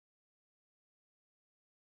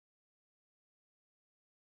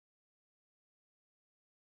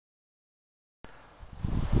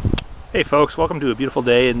Hey folks, welcome to a beautiful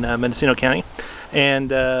day in Mendocino County,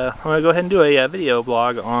 and I'm going to go ahead and do a video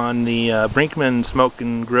blog on the Brinkmann Smoke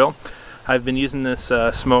and Grill. I've been using this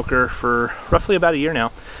smoker for roughly about a year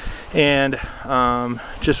now, and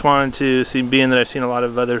just wanted to see, being that I've seen a lot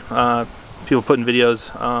of other people putting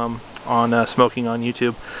videos on smoking on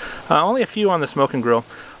YouTube, only a few on the smoke and grill.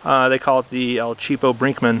 They call it the Cheapo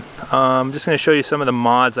Brinkmann. I'm just going to show you some of the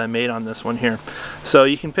mods I made on this one here. So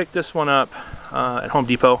you can pick this one up at Home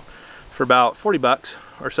Depot for about 40 bucks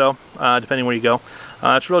or so, depending where you go.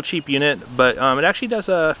 It's a real cheap unit, but it actually does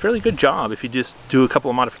a fairly good job if you just do a couple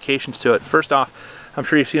of modifications to it. First off, I'm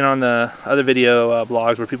sure you've seen on the other video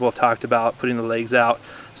blogs where people have talked about putting the legs out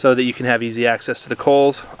so that you can have easy access to the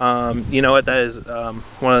coals. You know what, that is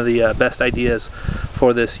one of the best ideas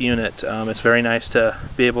for this unit. It's very nice to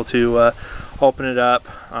be able to open it up,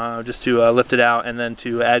 just to lift it out, and then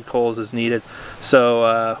to add coals as needed.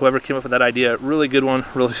 So whoever came up with that idea, really good one,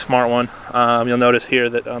 really smart one. You'll notice here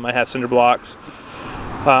that I have cinder blocks,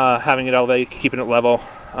 having it elevated, keeping it level,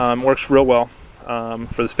 works real well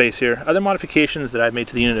for the space here. Other modifications that I've made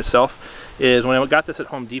to the unit itself is when I got this at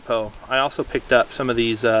Home Depot, I also picked up some of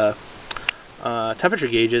these temperature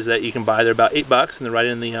gauges that you can buy. They're about 8 bucks, and they're right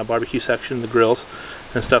in the barbecue section, the grills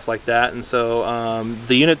and stuff like that. And so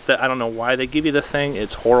the unit, that I don't know why they give you this thing,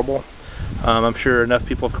 it's horrible. I'm sure enough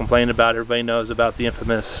people have complained about it. Everybody knows about the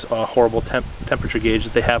infamous horrible temperature gauge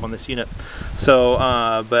that they have on this unit. So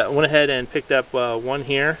but I went ahead and picked up one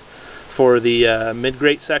here for the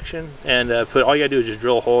mid-grate section, and all you gotta do is just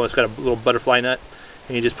drill a hole. It's got a little butterfly nut,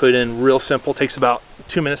 and you just put it in real simple. Takes about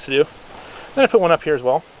 2 minutes to do. Then I put one up here as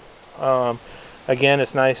well. Again,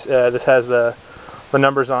 it's nice. This has the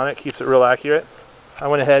numbers on it, keeps it real accurate. I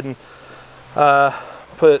went ahead and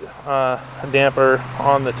put a damper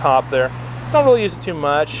on the top there. Don't really use it too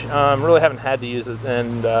much. Really haven't had to use it,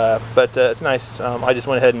 and but it's nice. I just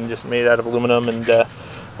went ahead and just made it out of aluminum and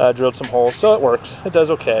drilled some holes, so it works. It does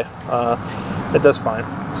okay. It does fine.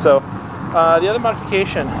 So the other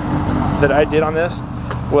modification that I did on this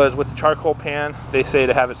was with the charcoal pan. They say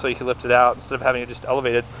to have it so you can lift it out instead of having it just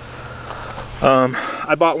elevated.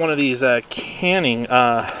 I bought one of these canning,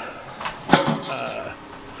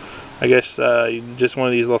 I guess just one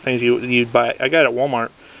of these little things you'd buy. I got it at Walmart.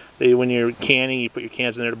 When you're canning, you put your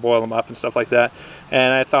cans in there to boil them up and stuff like that.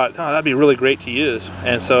 And I thought, oh, that'd be really great to use.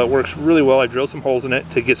 And so it works really well. I drilled some holes in it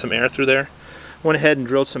to get some air through there. Went ahead and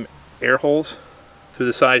drilled some air holes through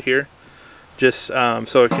the side here, just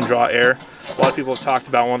so it can draw air. A lot of people have talked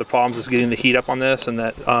about one of the problems is getting the heat up on this, and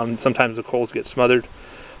that sometimes the coals get smothered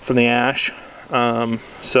from the ash.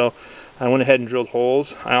 So I went ahead and drilled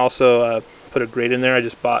holes. I also put a grate in there. I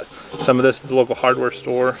just bought some of this at the local hardware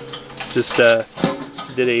store. Just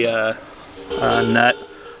did a nut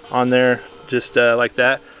on there, just like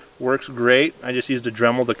that. Works great. I just used a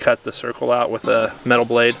Dremel to cut the circle out with a metal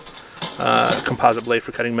blade, composite blade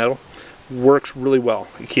for cutting metal. Works really well.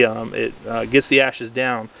 It gets the ashes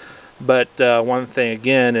down, but one thing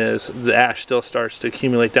again is the ash still starts to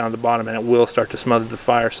accumulate down at the bottom, and it will start to smother the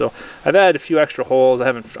fire. So I've added a few extra holes. I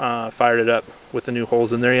haven't fired it up with the new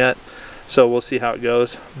holes in there yet, so we'll see how it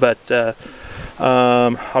goes. But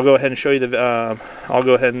I'll go ahead and show you the. I'll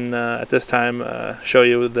go ahead and at this time show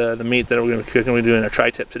you the meat that we're going to be cooking. We're doing a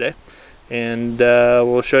tri-tip today, and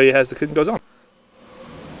we'll show you as the cooking goes on.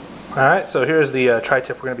 Alright, so here's the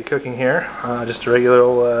tri-tip we're going to be cooking here. Just a regular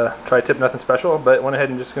old tri-tip, nothing special, but went ahead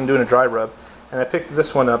and just going to do it in a dry rub. And I picked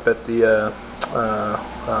this one up at the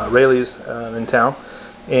Rayleigh's in town,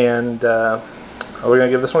 and we're going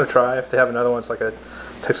to give this one a try. If they have another one, it's like a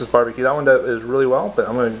Texas barbecue. That one does really well, but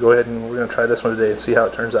I'm going to go ahead and we're going to try this one today and see how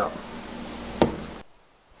it turns out.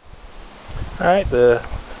 Alright,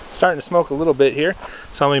 starting to smoke a little bit here,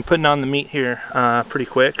 so I'm going to be putting on the meat here pretty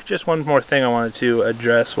quick. Just one more thing I wanted to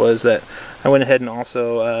address was that I went ahead and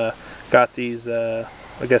also got these, I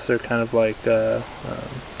guess they're kind of like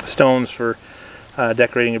stones for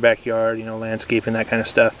decorating your backyard, you know, landscaping, that kind of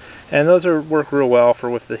stuff. And those work real well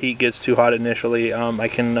for if the heat gets too hot initially. I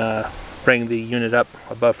can bring the unit up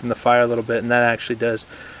above from the fire a little bit, and that actually does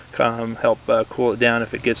help cool it down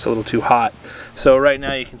if it gets a little too hot. So right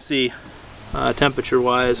now you can see temperature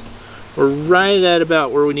wise we're right at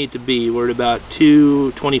about where we need to be. We're at about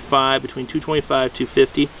 225, between 225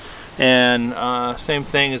 250, and same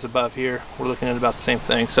thing as above here. We're looking at about the same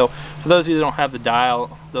thing. So for those of you that don't have the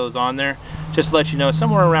dial those on there, just to let you know,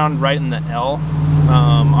 somewhere around right in the L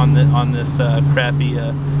on this crappy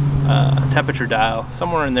temperature dial,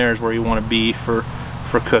 somewhere in there is where you want to be for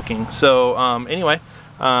cooking. So anyway,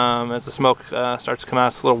 as the smoke starts to come out,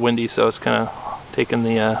 it's a little windy, so it's kind of taking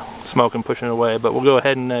the smoke and pushing it away, but we'll go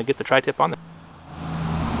ahead and get the tri-tip on there.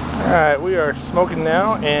 Alright, we are smoking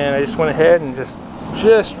now, and I just went ahead and just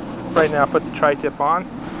right now put the tri-tip on.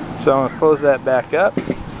 So I'm going to close that back up,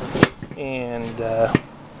 and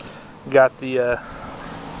got the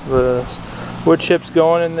wood chips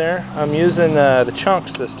going in there. I'm using the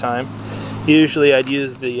chunks this time. Usually I'd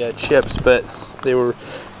use the chips, but they were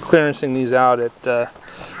clearancing these out at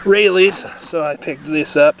Rayleigh's, so I picked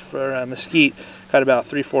this up for mesquite. Got about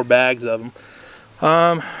 3-4 bags of them.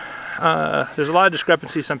 There's a lot of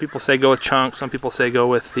discrepancy. Some people say go with chunks, some people say go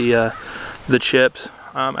with the chips.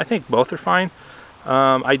 I think both are fine.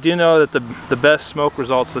 I do know that the best smoke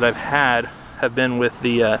results that I've had have been with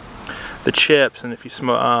the chips, and if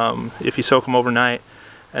you soak them overnight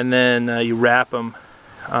and then you wrap them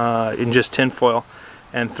in just tin foil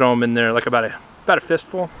and throw them in there like about a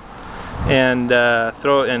fistful, and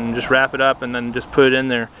just wrap it up and then just put it in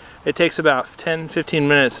there. It takes about 10-15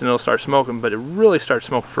 minutes and it'll start smoking, but it really starts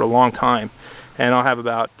smoking for a long time. And I'll have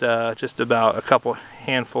about just about a couple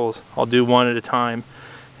handfuls. I'll do one at a time,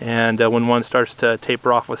 and when one starts to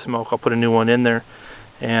taper off with smoke, I'll put a new one in there,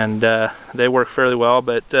 and they work fairly well.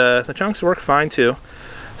 But the chunks work fine too.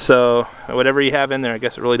 So whatever you have in there, I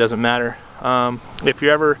guess it really doesn't matter. If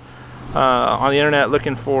you're ever on the internet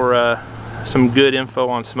looking for some good info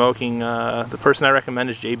on smoking, the person I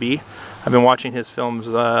recommend is JB. I've been watching his films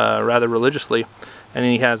rather religiously, and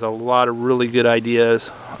he has a lot of really good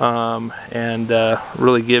ideas, and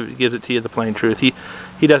really gives it to you the plain truth.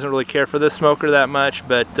 He doesn't really care for this smoker that much,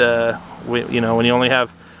 but when you only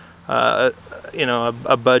have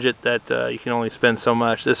a budget that you can only spend so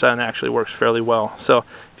much, this one actually works fairly well. So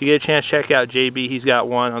if you get a chance, check out JB. He's got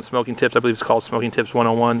one on smoking tips. I believe it's called Smoking Tips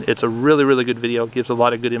 101. It's a really good video. It gives a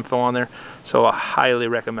lot of good info on there, so I highly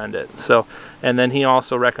recommend it. So, and then he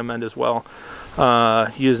also recommends as well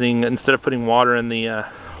using, instead of putting water in the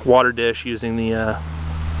water dish, using the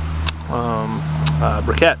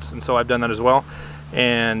briquettes, and so I've done that as well,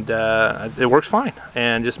 and it works fine.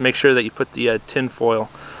 And just make sure that you put the tin foil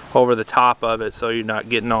over the top of it, so you're not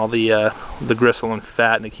getting all the gristle and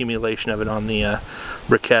fat and accumulation of it on the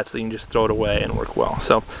briquettes, so you can just throw it away and work well.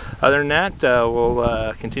 So other than that,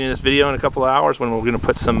 we'll continue this video in a couple of hours when we're going to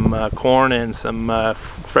put some corn and some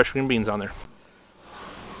fresh green beans on there.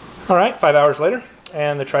 Alright, 5 hours later,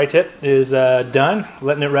 and the tri-tip is done.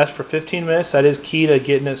 Letting it rest for 15 minutes. That is key to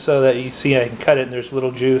getting it so that you see I can cut it and there's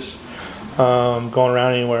little juice going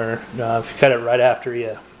around anywhere. If you cut it right after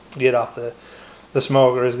you get off the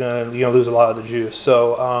smoker, is going to lose a lot of the juice.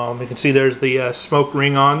 So you can see there's the smoke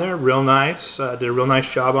ring on there, real nice. Did a real nice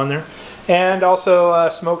job on there. And also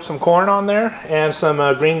smoked some corn on there, and some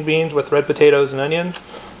green beans with red potatoes and onions.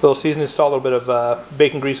 A little seasoning salt, a little bit of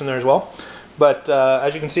bacon grease in there as well. But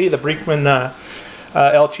as you can see, the Brinkmann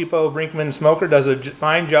El Cheapo Brinkmann Smoker does a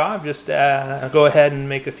fine job. Just go ahead and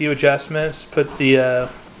make a few adjustments, put the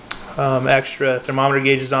extra thermometer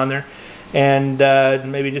gauges on there, and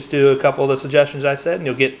maybe just do a couple of the suggestions I said, and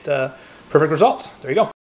you'll get perfect results. There you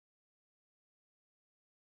go.